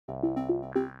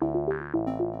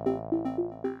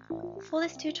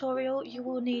this tutorial you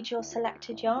will need your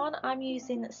selected yarn. I'm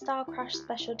using Starcrash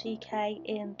Special DK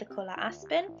in the colour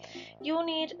Aspen. You'll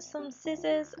need some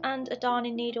scissors and a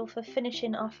darning needle for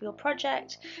finishing off your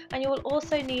project, and you will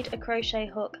also need a crochet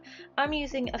hook. I'm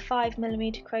using a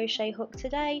 5mm crochet hook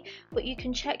today, but you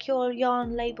can check your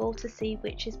yarn label to see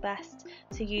which is best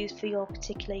to use for your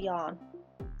particular yarn.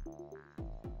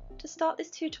 To start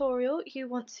this tutorial you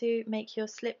want to make your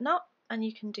slip knot, and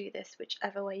you can do this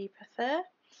whichever way you prefer.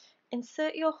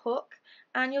 Insert your hook,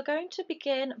 and you're going to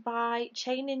begin by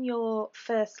chaining your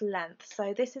first length.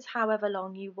 So this is however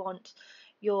long you want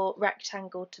your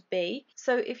rectangle to be.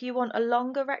 So if you want a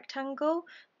longer rectangle,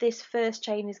 this first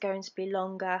chain is going to be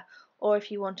longer, or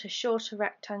if you want a shorter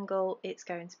rectangle, it's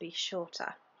going to be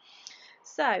shorter.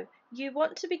 So you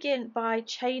want to begin by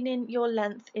chaining your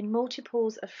length in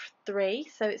multiples of 3.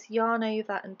 So it's yarn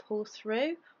over and pull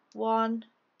through 1,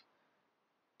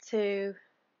 2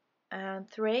 and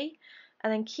 3,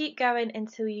 and then keep going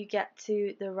until you get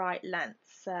to the right length.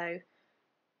 So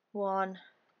 1,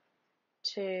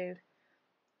 2,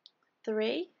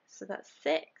 3, so that's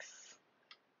 6,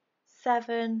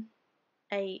 7,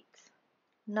 8,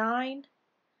 9,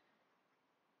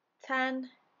 10,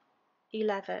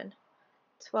 11,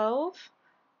 12.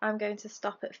 I'm going to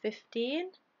stop at 15,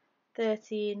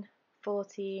 13,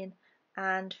 14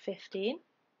 and 15.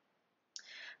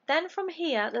 Then from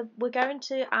here we're going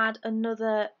to add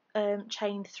another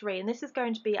chain 3, and this is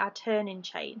going to be our turning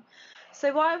chain.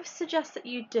 So what I would suggest that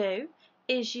you do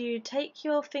is you take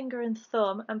your finger and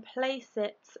thumb and place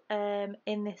it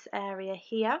in this area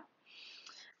here,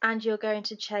 and you're going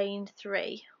to chain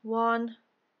 3. 1,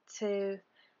 2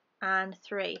 and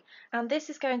 3, and this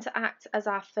is going to act as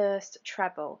our first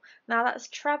treble. Now that's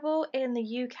treble in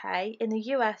the UK. In the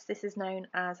US this is known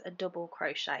as a double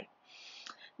crochet.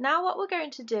 Now what we're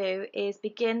going to do is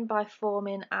begin by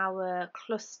forming our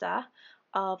cluster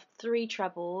of 3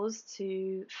 trebles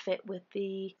to fit with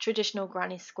the traditional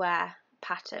granny square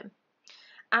pattern.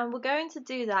 And we're going to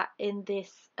do that in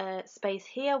this space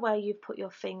here where you've put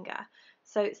your finger.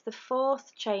 So it's the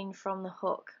 4th chain from the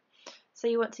hook. So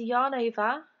you want to yarn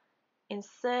over,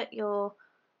 insert your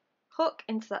hook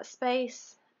into that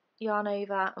space, yarn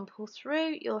over and pull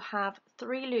through. You'll have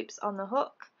 3 loops on the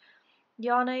hook.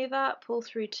 Yarn over, pull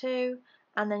through 2,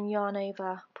 and then yarn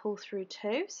over, pull through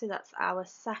 2, so that's our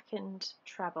 2nd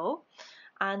treble,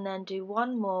 and then do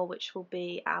 1 more which will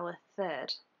be our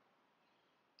 3rd.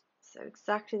 So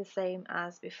exactly the same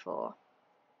as before.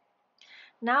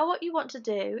 Now what you want to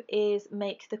do is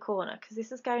make the corner, because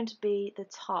this is going to be the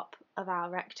top of our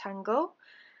rectangle.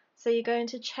 So you're going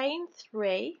to chain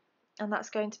 3, and that's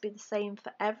going to be the same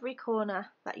for every corner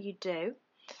that you do.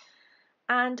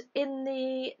 And in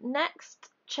the next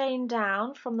chain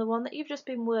down from the one that you've just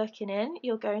been working in,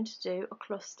 you're going to do a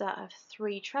cluster of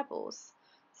 3 trebles.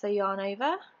 So yarn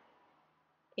over,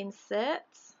 insert,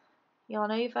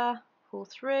 yarn over, pull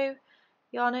through,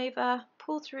 yarn over,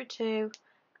 pull through 2,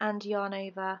 and yarn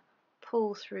over,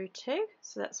 pull through 2.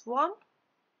 So that's 1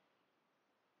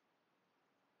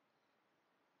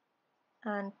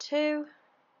 and 2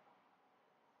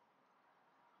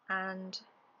 and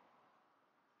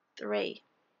 3.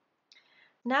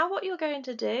 Now what you're going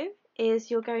to do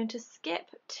is you're going to skip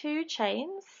 2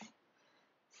 chains.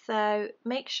 So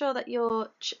make sure that you're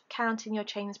counting your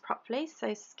chains properly.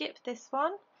 So skip this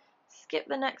one, skip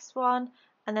the next one,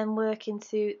 and then work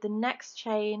into the next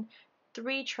chain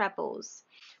 3 trebles.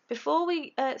 Before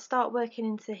we start working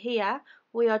into here,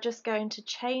 we are just going to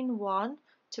chain 1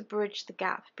 to bridge the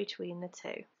gap between the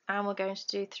 2. And we're going to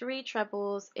do 3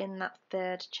 trebles in that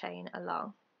 3rd chain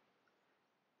along.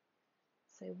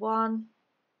 So 1,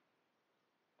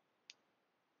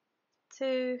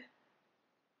 2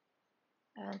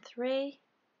 and 3,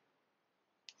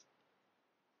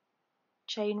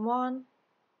 chain 1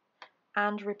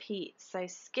 and repeat. So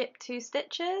skip 2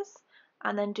 stitches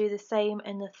and then do the same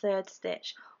in the 3rd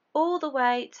stitch all the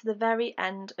way to the very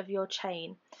end of your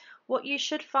chain. What you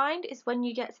should find is when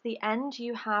you get to the end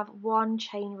you have 1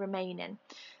 chain remaining.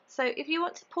 So if you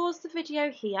want to pause the video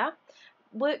here,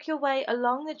 work your way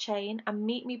along the chain and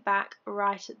meet me back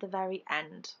right at the very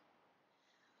end.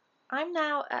 I'm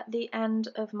now at the end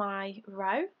of my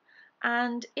row,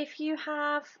 and if you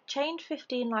have chained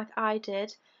 15 like I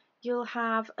did, you'll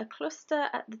have a cluster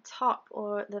at the top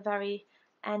or at the very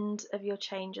end of your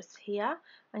chain just here,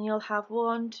 and you'll have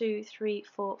 1, 2, 3,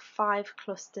 4, 5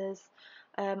 clusters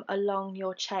along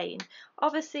your chain.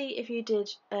 Obviously if you did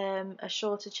a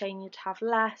shorter chain you'd have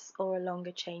less, or a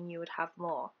longer chain you would have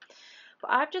more.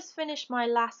 But I've just finished my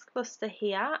last cluster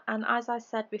here, and as I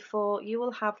said before, you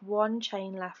will have one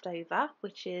chain left over,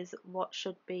 which is what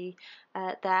should be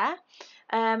there.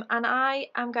 And I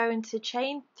am going to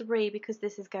chain 3 because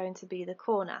this is going to be the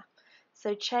corner.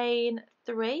 So chain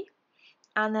 3,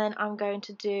 and then I'm going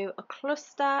to do a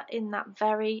cluster in that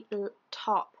very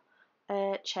top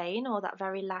chain, or that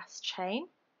very last chain.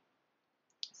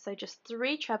 So just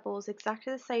 3 trebles,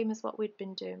 exactly the same as what we'd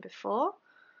been doing before.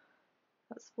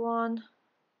 That's 1,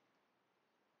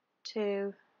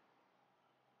 2,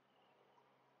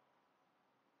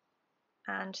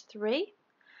 and 3.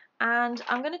 And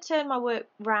I'm going to turn my work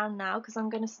round now because I'm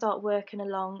going to start working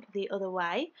along the other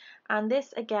way, and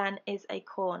this again is a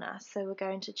corner, so we're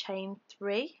going to chain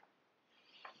 3,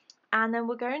 and then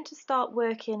we're going to start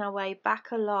working our way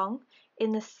back along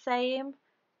in the same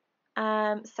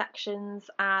sections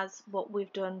as what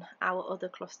we've done our other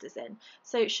clusters in.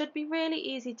 So it should be really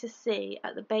easy to see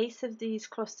at the base of these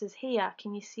clusters here.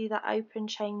 Can you see that open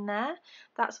chain there?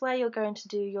 That's where you're going to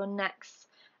do your next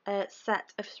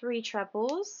set of 3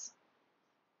 trebles.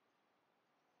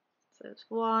 So it's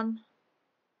 1,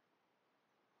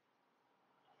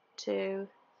 2,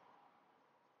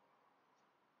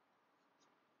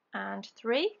 and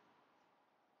 3,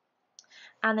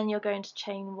 and then you're going to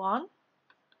chain 1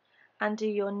 and do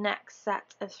your next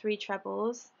set of 3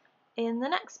 trebles in the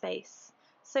next space.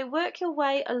 So work your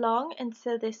way along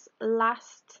into this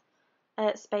last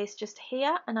space just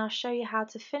here, and I'll show you how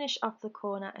to finish off the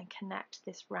corner and connect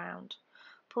this round.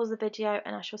 Pause the video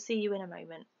and I shall see you in a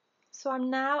moment. So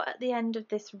I'm now at the end of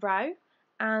this row,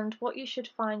 and what you should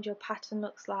find your pattern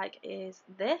looks like is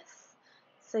this.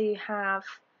 So you have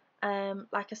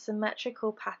like a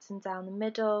symmetrical pattern down the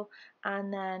middle,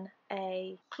 and then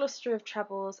a cluster of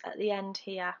trebles at the end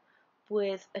here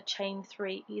with a chain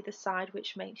 3 either side,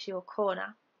 which makes your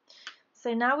corner.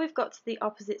 So now we've got to the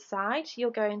opposite side,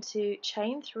 you're going to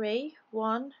chain 3,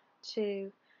 1,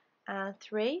 2, and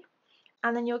 3,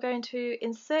 and then you're going to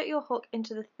insert your hook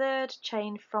into the 3rd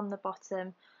chain from the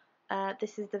bottom.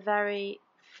 This is the very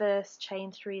first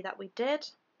chain 3 that we did.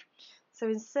 So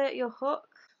insert your hook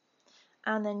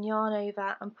and then yarn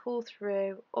over and pull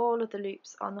through all of the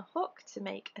loops on the hook to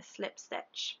make a slip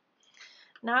stitch.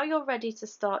 Now you're ready to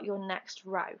start your next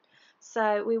row.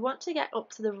 So we want to get up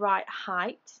to the right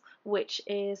height, which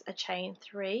is a chain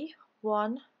 3,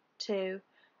 1, 2,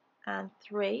 and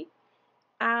 3.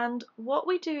 And what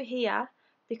we do here,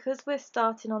 because we're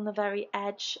starting on the very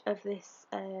edge of this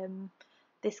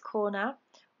this corner,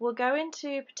 we're going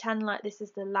to pretend like this is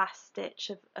the last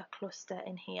stitch of a cluster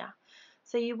in here.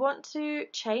 So you want to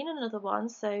chain another one,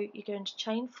 so you're going to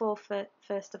chain 4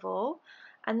 first of all,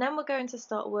 and then we're going to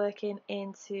start working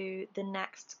into the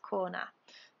next corner.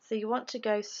 So you want to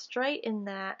go straight in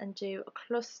there and do a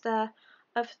cluster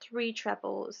of 3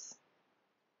 trebles.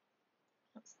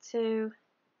 That's 2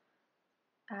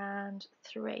 and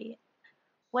 3.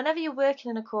 Whenever you're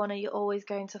working in a corner, you're always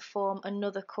going to form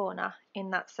another corner in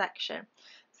that section.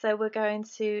 So we're going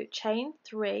to chain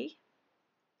 3,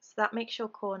 so that makes your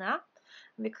corner.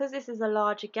 And because this is a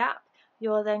larger gap,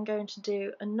 you're then going to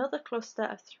do another cluster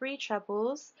of 3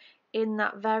 trebles in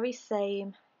that very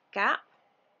same gap.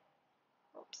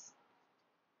 Oops.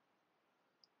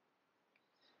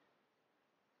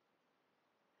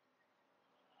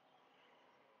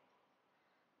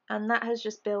 And that has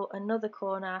just built another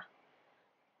corner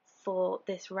for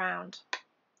this round.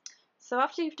 So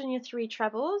after you've done your 3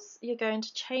 trebles, you're going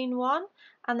to chain 1,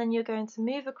 and then you're going to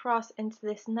move across into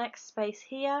this next space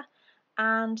here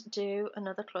and do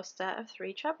another cluster of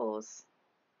 3 trebles.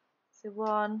 So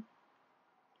 1,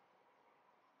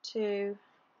 2,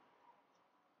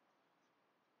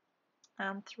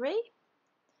 and 3.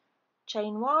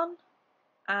 Chain 1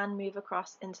 and move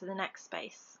across into the next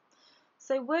space.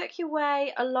 So work your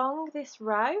way along this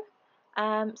row.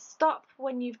 Stop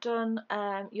when you've done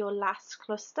your last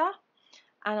cluster,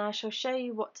 and I shall show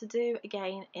you what to do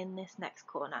again in this next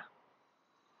corner.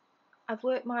 I've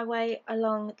worked my way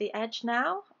along the edge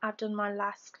now. I've done my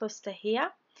last cluster here.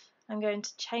 I'm going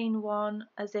to chain 1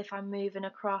 as if I'm moving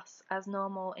across as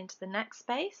normal into the next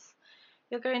space.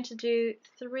 You're going to do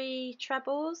 3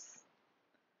 trebles.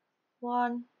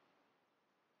 1,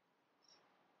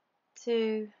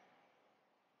 2,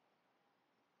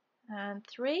 and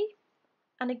 3.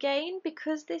 And again,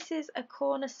 because this is a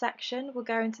corner section, we're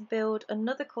going to build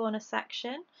another corner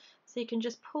section. So you can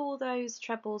just pull those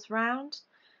trebles round,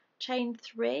 chain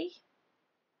 3,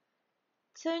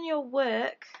 turn your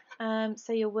work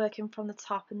so you're working from the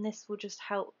top, and this will just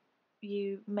help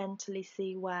you mentally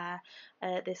see where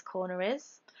this corner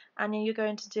is. And then you're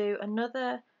going to do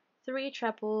another 3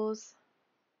 trebles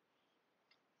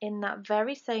in that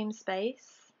very same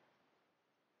space,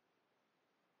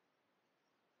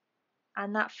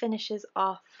 and that finishes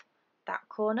off that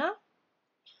corner.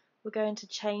 We're going to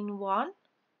chain 1,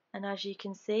 and as you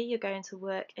can see, you're going to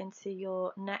work into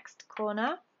your next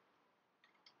corner.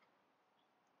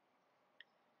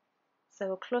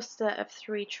 So a cluster of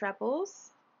 3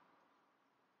 trebles,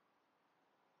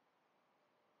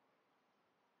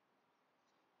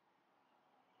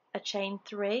 a chain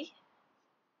 3,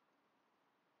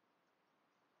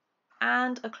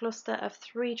 and a cluster of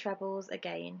 3 trebles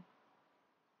again.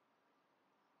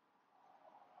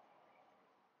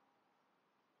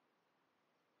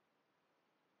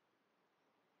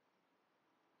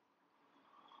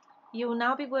 You will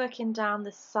now be working down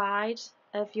the side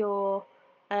of your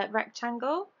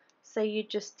rectangle, so you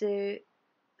just do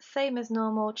same as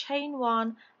normal, chain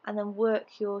 1 and then work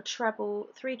your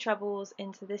 3 trebles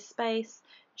into this space,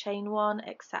 chain 1,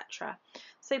 etc.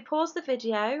 So pause the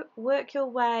video, work your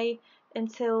way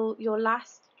until your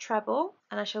last treble,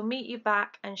 and I shall meet you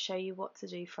back and show you what to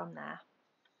do from there.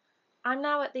 I'm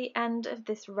now at the end of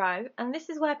this row, and this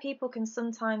is where people can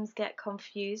sometimes get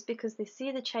confused because they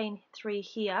see the chain 3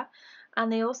 here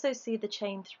and they also see the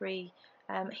chain 3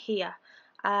 here.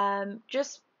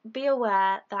 Just be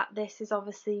aware that this is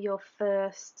obviously your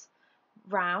first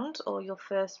round or your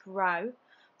first row,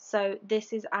 so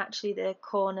this is actually the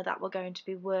corner that we're going to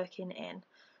be working in.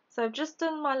 So I've just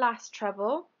done my last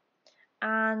treble,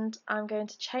 and I'm going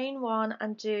to chain 1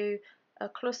 and do a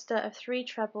cluster of 3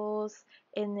 trebles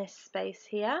in this space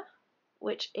here,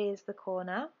 which is the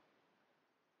corner.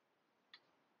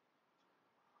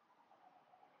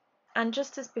 And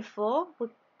just as before, we're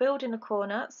building a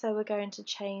corner, so we're going to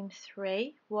chain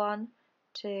 3, 1,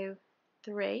 2,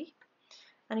 3.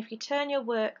 And if you turn your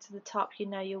work to the top, you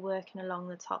know you're working along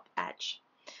the top edge.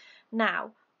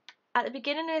 Now, at the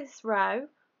beginning of this row,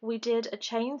 we did a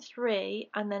chain 3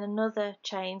 and then another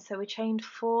chain, so we chained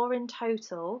 4 in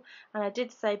total, and I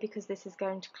did say because this is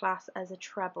going to class as a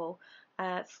treble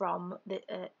from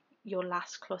your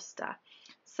last cluster.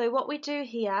 So what we do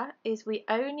here is we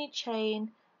only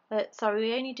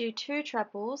do 2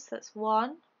 trebles, that's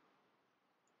 1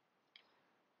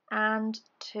 and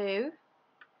 2,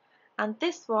 and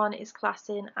this one is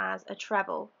classing as a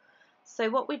treble. So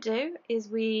what we do is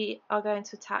we are going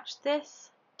to attach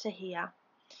this to here.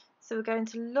 So we're going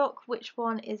to look which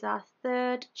one is our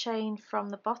 3rd chain from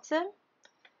the bottom,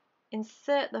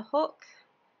 insert the hook,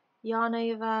 yarn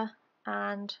over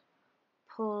and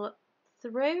pull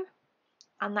through,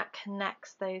 and that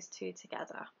connects those 2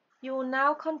 together. You will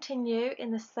now continue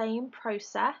in the same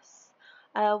process.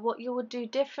 What you will do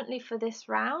differently for this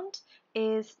round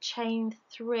is chain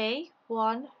 3,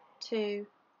 1, 2,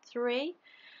 3,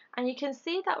 and you can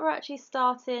see that we're actually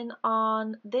starting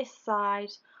on this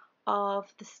side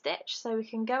of the stitch, so we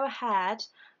can go ahead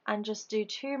and just do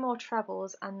 2 more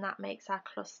trebles, and that makes our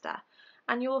cluster.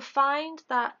 And you will find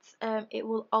that it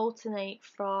will alternate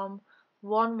from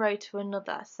one row to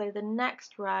another, so the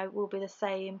next row will be the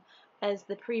same as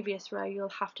the previous row. You'll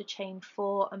have to chain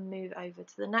 4 and move over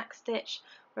to the next stitch,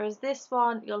 whereas this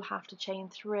one you'll have to chain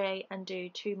 3 and do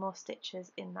 2 more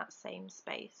stitches in that same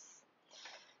space.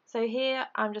 So here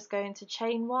I'm just going to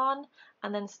chain 1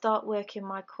 and then start working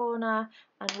my corner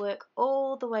and work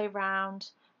all the way round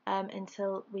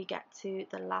until we get to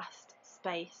the last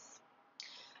space.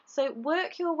 So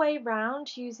work your way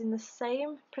round using the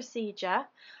same procedure.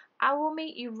 I will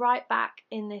meet you right back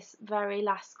in this very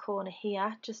last corner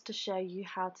here just to show you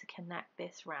how to connect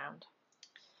this round.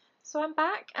 So I'm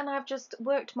back and I've just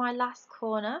worked my last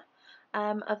corner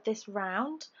of this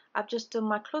round. I've just done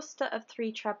my cluster of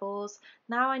 3 trebles.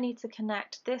 Now I need to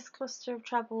connect this cluster of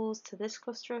trebles to this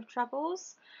cluster of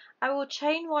trebles. I will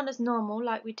chain 1 as normal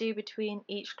like we do between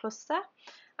each cluster,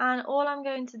 and all I'm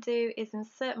going to do is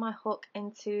insert my hook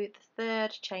into the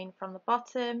 3rd chain from the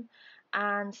bottom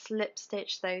and slip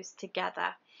stitch those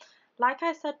together. Like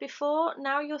I said before,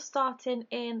 now you're starting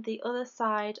in the other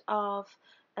side of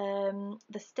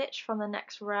the stitch from the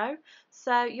next row,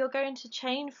 so you're going to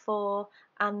chain 4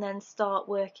 and then start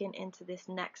working into this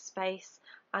next space,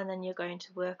 and then you're going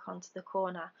to work onto the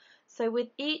corner. So with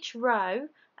each row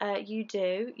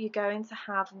you're going to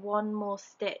have 1 more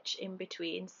stitch in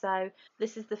between. So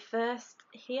this is the first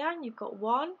here, and you've got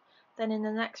 1, then in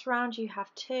the next round you have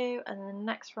 2, and then the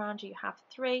next round you have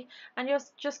 3, and you're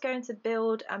just going to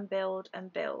build and build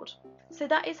and build. So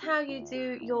that is how you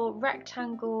do your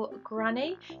rectangle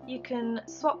granny. You can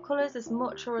swap colours as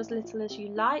much or as little as you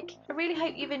like. I really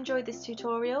hope you've enjoyed this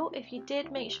tutorial. If you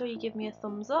did, make sure you give me a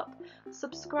thumbs up.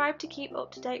 Subscribe to keep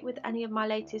up to date with any of my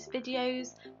latest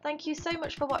videos. Thank you so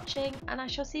much for watching, and I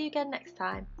shall see you again next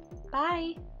time.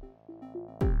 Bye!